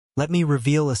Let me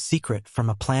reveal a secret from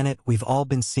a planet we've all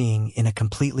been seeing in a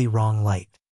completely wrong light.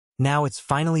 Now it's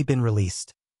finally been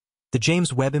released. The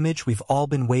James Webb image we've all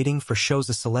been waiting for shows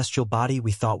a celestial body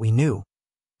we thought we knew,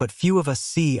 but few of us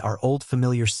see our old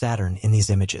familiar Saturn in these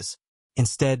images.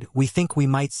 Instead, we think we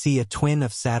might see a twin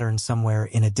of Saturn somewhere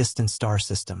in a distant star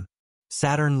system.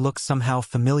 Saturn looks somehow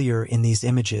familiar in these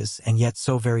images and yet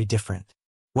so very different.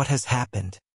 What has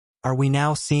happened? Are we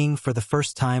now seeing for the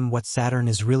first time what Saturn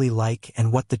is really like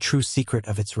and what the true secret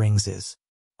of its rings is?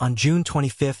 On June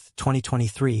 25,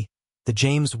 2023, the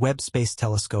James Webb Space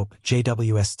Telescope,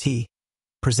 JWST,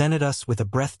 presented us with a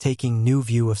breathtaking new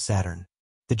view of Saturn.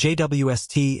 The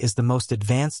JWST is the most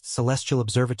advanced celestial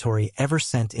observatory ever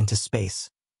sent into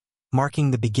space, marking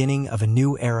the beginning of a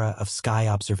new era of sky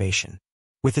observation.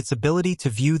 With its ability to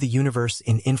view the universe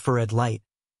in infrared light,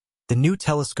 the new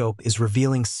telescope is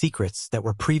revealing secrets that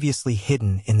were previously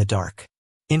hidden in the dark.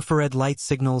 Infrared light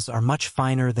signals are much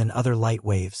finer than other light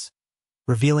waves,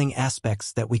 revealing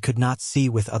aspects that we could not see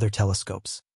with other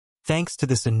telescopes. Thanks to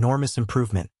this enormous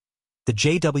improvement, the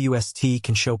JWST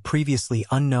can show previously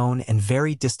unknown and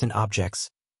very distant objects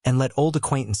and let old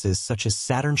acquaintances such as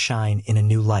Saturn shine in a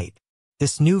new light.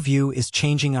 This new view is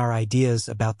changing our ideas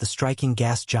about the striking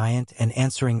gas giant and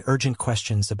answering urgent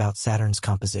questions about Saturn's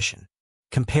composition.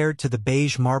 Compared to the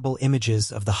beige marble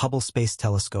images of the Hubble Space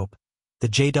Telescope, the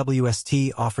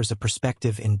JWST offers a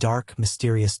perspective in dark,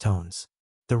 mysterious tones.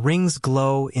 The rings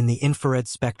glow in the infrared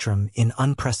spectrum in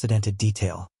unprecedented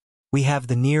detail. We have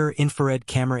the near-infrared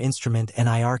camera instrument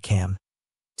NIRCam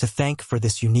to thank for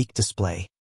this unique display.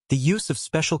 The use of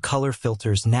special color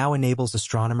filters now enables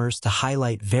astronomers to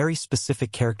highlight very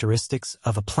specific characteristics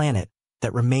of a planet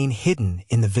that remain hidden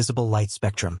in the visible light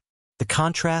spectrum. The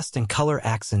contrast and color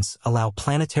accents allow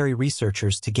planetary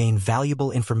researchers to gain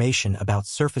valuable information about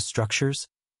surface structures,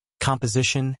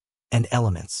 composition, and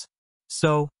elements.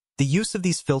 So, the use of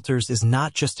these filters is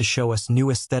not just to show us new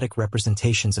aesthetic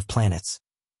representations of planets.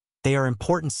 They are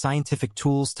important scientific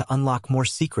tools to unlock more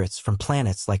secrets from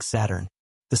planets like Saturn.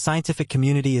 The scientific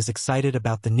community is excited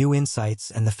about the new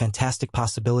insights and the fantastic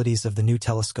possibilities of the new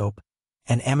telescope,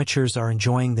 and amateurs are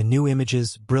enjoying the new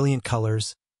images, brilliant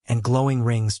colors, and glowing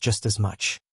rings just as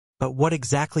much. But what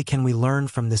exactly can we learn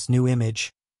from this new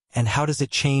image, and how does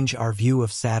it change our view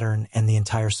of Saturn and the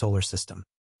entire solar system?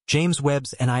 James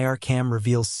Webb's NIRCam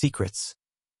reveals secrets.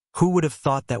 Who would have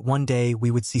thought that one day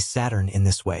we would see Saturn in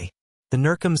this way? The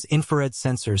NIRCam's infrared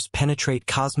sensors penetrate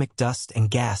cosmic dust and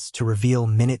gas to reveal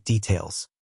minute details.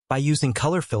 By using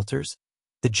color filters,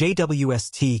 the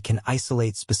JWST can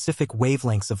isolate specific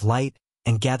wavelengths of light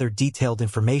and gather detailed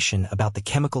information about the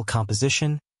chemical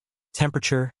composition,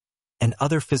 temperature, and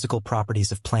other physical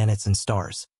properties of planets and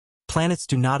stars. Planets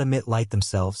do not emit light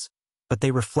themselves, but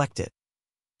they reflect it.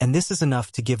 And this is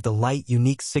enough to give the light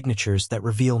unique signatures that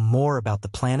reveal more about the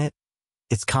planet,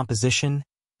 its composition,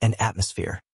 and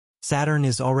atmosphere. Saturn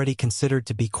is already considered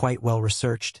to be quite well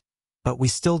researched, but we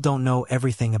still don't know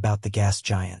everything about the gas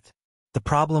giant. The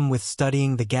problem with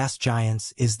studying the gas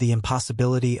giants is the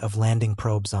impossibility of landing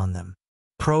probes on them.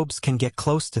 Probes can get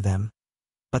close to them,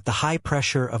 but the high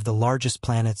pressure of the largest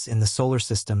planets in the solar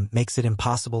system makes it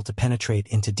impossible to penetrate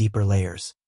into deeper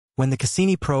layers. When the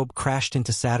Cassini probe crashed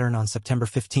into Saturn on September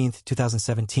 15,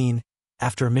 2017,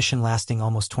 after a mission lasting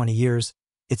almost 20 years,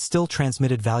 it still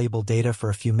transmitted valuable data for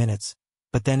a few minutes,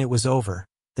 but then it was over,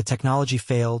 the technology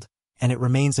failed, and it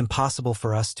remains impossible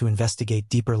for us to investigate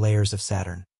deeper layers of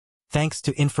Saturn. Thanks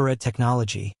to infrared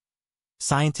technology,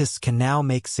 scientists can now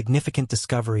make significant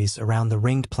discoveries around the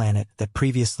ringed planet that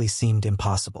previously seemed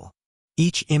impossible.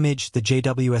 Each image the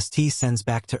JWST sends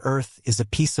back to Earth is a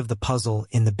piece of the puzzle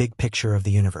in the big picture of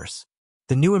the universe.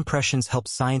 The new impressions help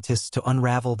scientists to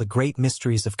unravel the great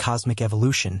mysteries of cosmic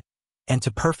evolution and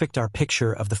to perfect our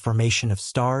picture of the formation of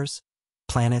stars,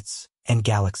 planets, and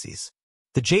galaxies.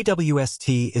 The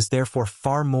JWST is therefore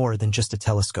far more than just a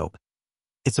telescope.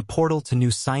 It's a portal to new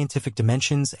scientific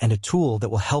dimensions and a tool that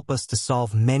will help us to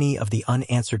solve many of the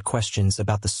unanswered questions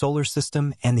about the solar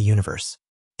system and the universe.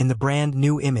 In the brand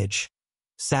new image,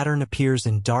 Saturn appears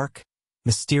in dark,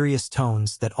 mysterious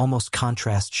tones that almost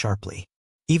contrast sharply.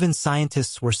 Even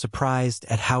scientists were surprised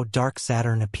at how dark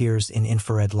Saturn appears in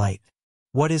infrared light.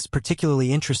 What is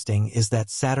particularly interesting is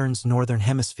that Saturn's northern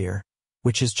hemisphere,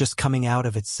 which is just coming out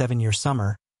of its 7-year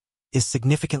summer, is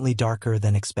significantly darker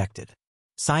than expected.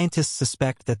 Scientists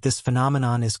suspect that this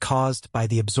phenomenon is caused by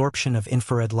the absorption of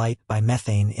infrared light by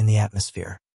methane in the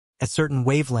atmosphere. At certain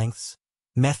wavelengths,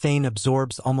 methane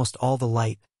absorbs almost all the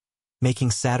light, making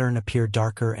Saturn appear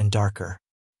darker and darker.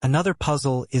 Another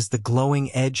puzzle is the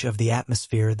glowing edge of the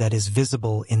atmosphere that is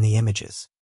visible in the images.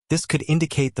 This could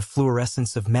indicate the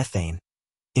fluorescence of methane,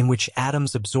 in which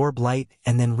atoms absorb light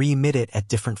and then re-emit it at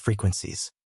different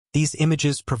frequencies. These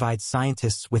images provide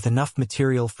scientists with enough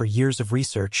material for years of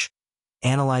research,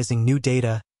 analyzing new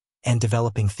data, and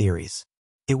developing theories.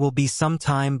 It will be some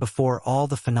time before all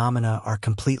the phenomena are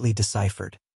completely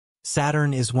deciphered.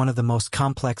 Saturn is one of the most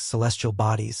complex celestial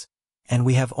bodies, and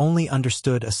we have only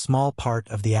understood a small part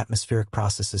of the atmospheric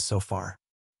processes so far.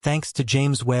 Thanks to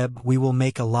James Webb, we will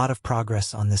make a lot of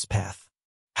progress on this path.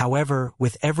 However,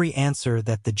 with every answer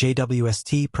that the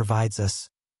JWST provides us,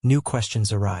 new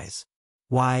questions arise.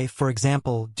 Why, for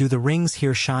example, do the rings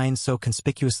here shine so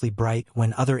conspicuously bright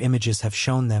when other images have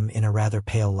shown them in a rather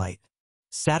pale light?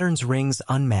 Saturn's rings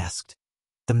unmasked.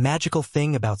 The magical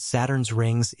thing about Saturn's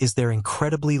rings is their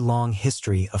incredibly long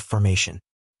history of formation.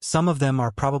 Some of them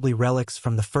are probably relics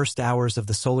from the first hours of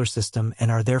the solar system and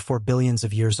are therefore billions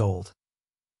of years old.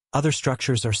 Other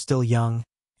structures are still young,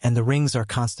 and the rings are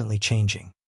constantly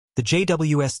changing. The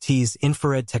JWST's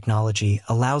infrared technology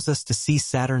allows us to see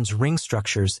Saturn's ring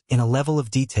structures in a level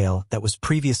of detail that was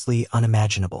previously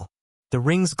unimaginable. The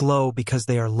rings glow because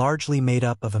they are largely made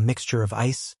up of a mixture of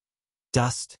ice,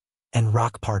 dust, and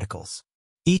rock particles.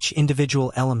 Each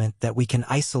individual element that we can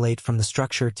isolate from the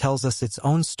structure tells us its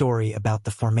own story about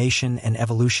the formation and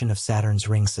evolution of Saturn's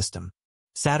ring system.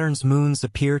 Saturn's moons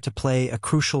appear to play a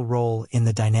crucial role in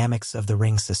the dynamics of the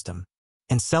ring system.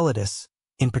 Enceladus,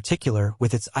 in particular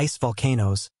with its ice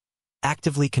volcanoes,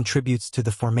 actively contributes to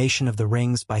the formation of the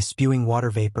rings by spewing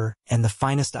water vapor and the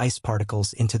finest ice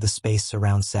particles into the space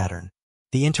around Saturn.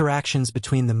 The interactions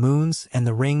between the moons and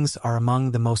the rings are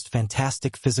among the most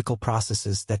fantastic physical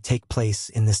processes that take place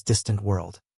in this distant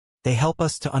world. They help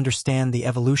us to understand the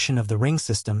evolution of the ring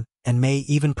system and may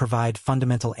even provide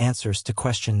fundamental answers to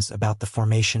questions about the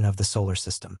formation of the solar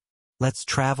system. Let's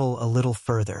travel a little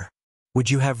further. Would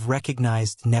you have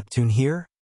recognized Neptune here?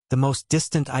 The most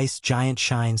distant ice giant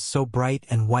shines so bright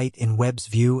and white in Webb's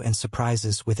view and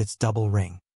surprises with its double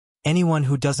ring. Anyone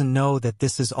who doesn't know that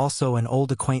this is also an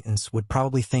old acquaintance would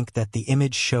probably think that the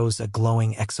image shows a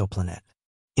glowing exoplanet.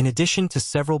 In addition to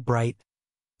several bright,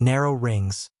 narrow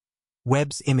rings,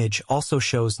 Webb's image also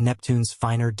shows Neptune's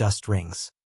finer dust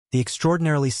rings. The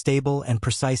extraordinarily stable and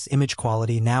precise image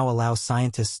quality now allows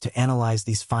scientists to analyze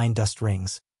these fine dust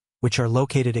rings, which are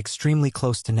located extremely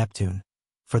close to Neptune,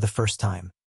 for the first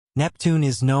time. Neptune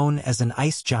is known as an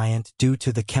ice giant due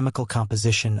to the chemical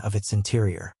composition of its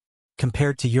interior.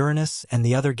 Compared to Uranus and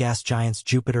the other gas giants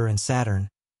Jupiter and Saturn,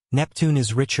 Neptune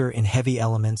is richer in heavy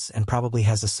elements and probably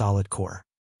has a solid core.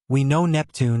 We know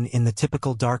Neptune in the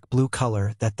typical dark blue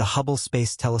color that the Hubble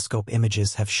Space Telescope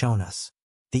images have shown us.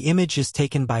 The image is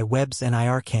taken by Webb's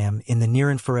NIRCam in the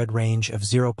near-infrared range of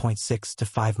 0.6 to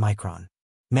 5 micron.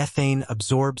 Methane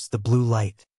absorbs the blue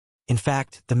light. In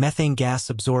fact, the methane gas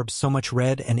absorbs so much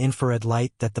red and infrared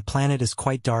light that the planet is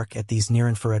quite dark at these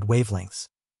near-infrared wavelengths,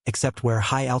 except where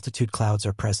high-altitude clouds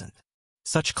are present.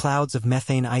 Such clouds of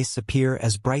methane ice appear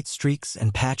as bright streaks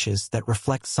and patches that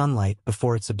reflect sunlight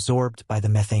before it's absorbed by the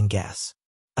methane gas.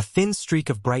 A thin streak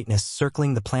of brightness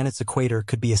circling the planet's equator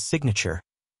could be a signature,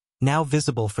 now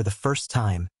visible for the first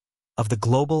time, of the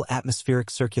global atmospheric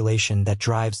circulation that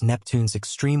drives Neptune's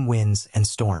extreme winds and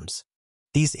storms.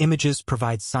 These images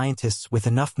provide scientists with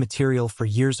enough material for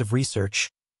years of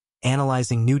research,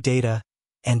 analyzing new data,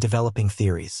 and developing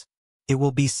theories. It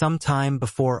will be some time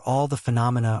before all the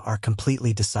phenomena are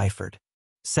completely deciphered.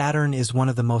 Saturn is one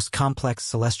of the most complex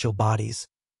celestial bodies,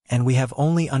 and we have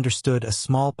only understood a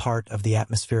small part of the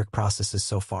atmospheric processes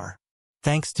so far.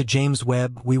 Thanks to James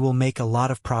Webb, we will make a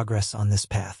lot of progress on this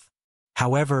path.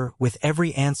 However, with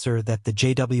every answer that the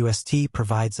JWST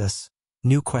provides us,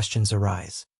 new questions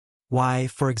arise. Why,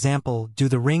 for example, do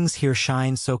the rings here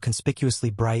shine so conspicuously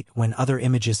bright when other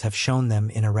images have shown them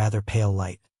in a rather pale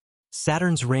light?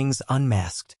 Saturn's rings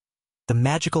unmasked. The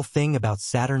magical thing about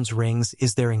Saturn's rings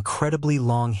is their incredibly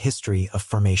long history of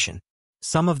formation.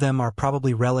 Some of them are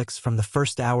probably relics from the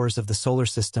first hours of the solar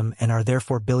system and are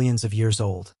therefore billions of years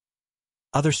old.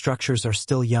 Other structures are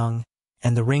still young,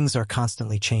 and the rings are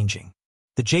constantly changing.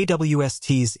 The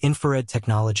JWST's infrared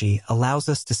technology allows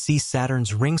us to see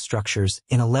Saturn's ring structures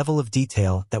in a level of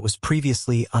detail that was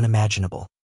previously unimaginable.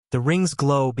 The rings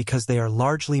glow because they are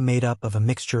largely made up of a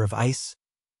mixture of ice,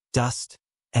 dust,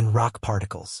 and rock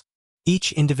particles.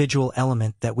 Each individual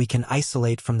element that we can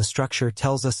isolate from the structure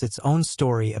tells us its own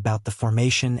story about the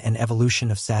formation and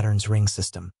evolution of Saturn's ring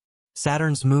system.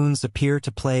 Saturn's moons appear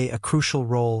to play a crucial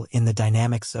role in the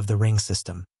dynamics of the ring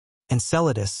system.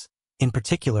 Enceladus, in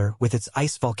particular with its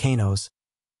ice volcanoes,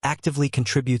 actively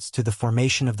contributes to the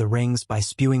formation of the rings by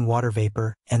spewing water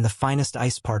vapor and the finest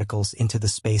ice particles into the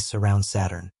space around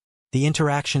Saturn. The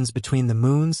interactions between the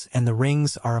moons and the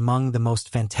rings are among the most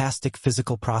fantastic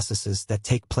physical processes that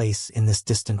take place in this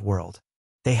distant world.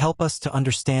 They help us to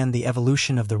understand the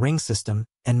evolution of the ring system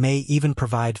and may even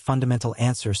provide fundamental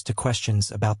answers to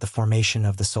questions about the formation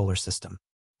of the solar system.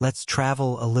 Let's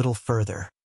travel a little further.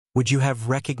 Would you have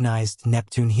recognized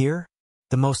Neptune here?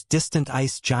 The most distant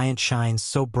ice giant shines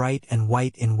so bright and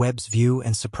white in Webb's view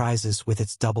and surprises with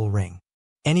its double ring.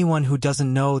 Anyone who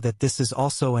doesn't know that this is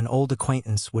also an old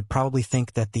acquaintance would probably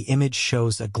think that the image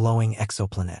shows a glowing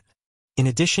exoplanet. In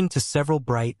addition to several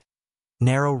bright,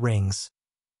 narrow rings,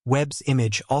 Webb's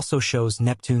image also shows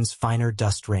Neptune's finer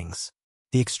dust rings.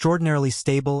 The extraordinarily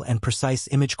stable and precise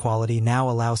image quality now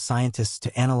allows scientists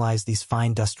to analyze these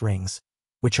fine dust rings,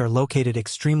 which are located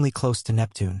extremely close to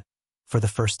Neptune, for the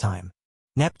first time.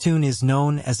 Neptune is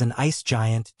known as an ice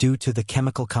giant due to the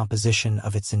chemical composition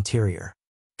of its interior.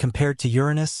 Compared to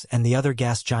Uranus and the other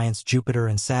gas giants Jupiter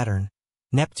and Saturn,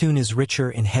 Neptune is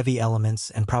richer in heavy elements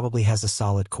and probably has a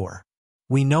solid core.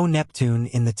 We know Neptune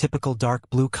in the typical dark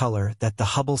blue color that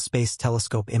the Hubble Space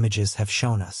Telescope images have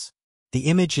shown us. The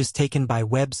image is taken by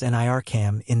Webb's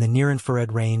NIRCam in the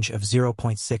near-infrared range of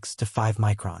 0.6 to 5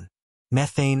 micron.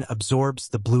 Methane absorbs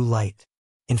the blue light.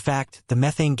 In fact, the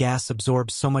methane gas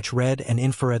absorbs so much red and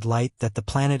infrared light that the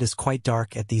planet is quite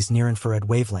dark at these near-infrared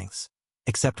wavelengths,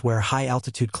 except where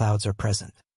high-altitude clouds are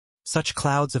present. Such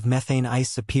clouds of methane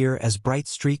ice appear as bright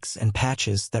streaks and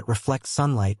patches that reflect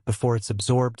sunlight before it's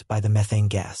absorbed by the methane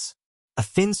gas. A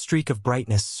thin streak of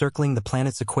brightness circling the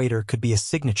planet's equator could be a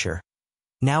signature,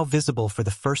 now visible for the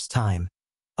first time,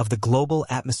 of the global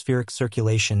atmospheric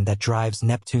circulation that drives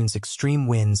Neptune's extreme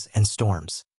winds and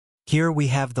storms. Here we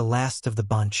have the last of the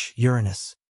bunch,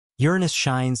 Uranus. Uranus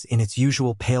shines in its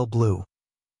usual pale blue.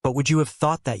 But would you have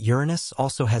thought that Uranus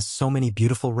also has so many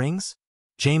beautiful rings?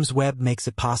 James Webb makes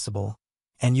it possible,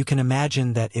 and you can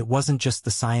imagine that it wasn't just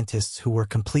the scientists who were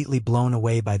completely blown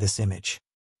away by this image.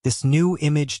 This new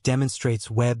image demonstrates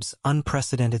Webb's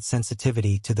unprecedented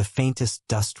sensitivity to the faintest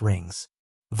dust rings.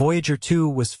 Voyager 2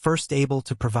 was first able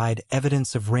to provide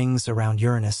evidence of rings around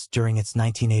Uranus during its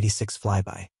 1986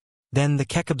 flyby. Then the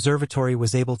Keck Observatory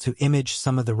was able to image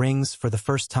some of the rings for the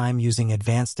first time using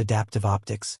advanced adaptive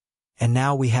optics, and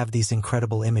now we have these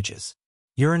incredible images.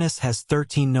 Uranus has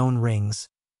 13 known rings,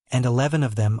 and 11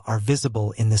 of them are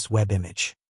visible in this Webb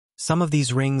image. Some of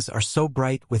these rings are so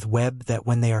bright with Webb that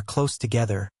when they are close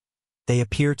together, they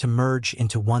appear to merge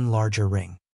into one larger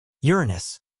ring.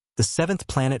 Uranus, the seventh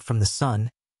planet from the Sun,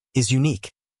 is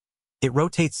unique. It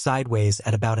rotates sideways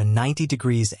at about a 90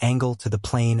 degrees angle to the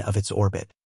plane of its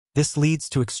orbit. This leads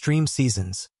to extreme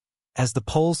seasons, as the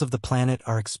poles of the planet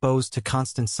are exposed to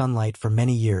constant sunlight for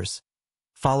many years,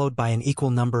 followed by an equal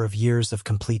number of years of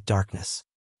complete darkness.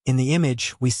 In the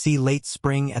image, we see late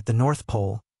spring at the North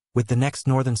Pole, with the next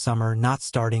northern summer not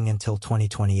starting until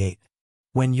 2028.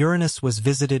 When Uranus was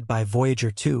visited by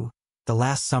Voyager 2, the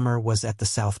last summer was at the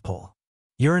South Pole.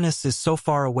 Uranus is so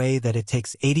far away that it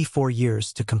takes 84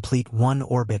 years to complete one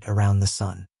orbit around the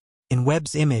Sun. In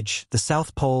Webb's image, the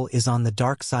South Pole is on the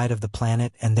dark side of the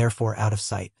planet and therefore out of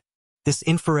sight. This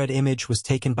infrared image was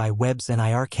taken by Webb's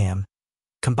NIRCam,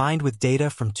 combined with data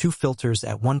from two filters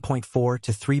at 1.4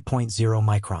 to 3.0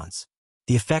 microns.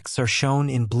 The effects are shown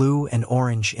in blue and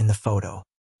orange in the photo.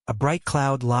 A bright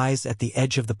cloud lies at the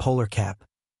edge of the polar cap,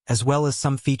 as well as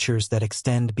some features that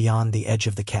extend beyond the edge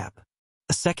of the cap.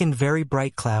 A second very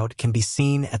bright cloud can be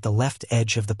seen at the left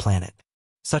edge of the planet.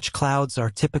 Such clouds are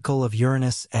typical of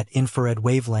Uranus at infrared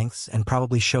wavelengths and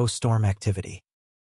probably show storm activity.